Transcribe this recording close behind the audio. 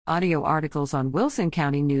Audio articles on Wilson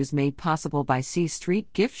County News made possible by C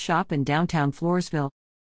Street Gift Shop in downtown Floresville.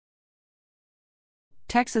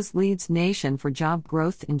 Texas leads nation for job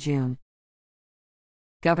growth in June.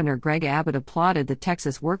 Governor Greg Abbott applauded the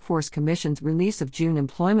Texas Workforce Commission's release of June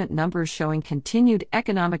employment numbers showing continued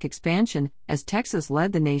economic expansion as Texas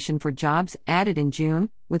led the nation for jobs added in June,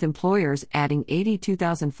 with employers adding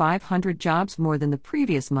 82,500 jobs more than the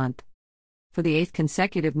previous month. For the 8th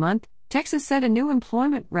consecutive month, Texas set a new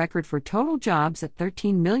employment record for total jobs at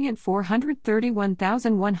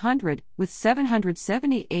 13,431,100, with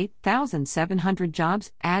 778,700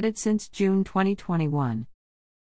 jobs added since June 2021.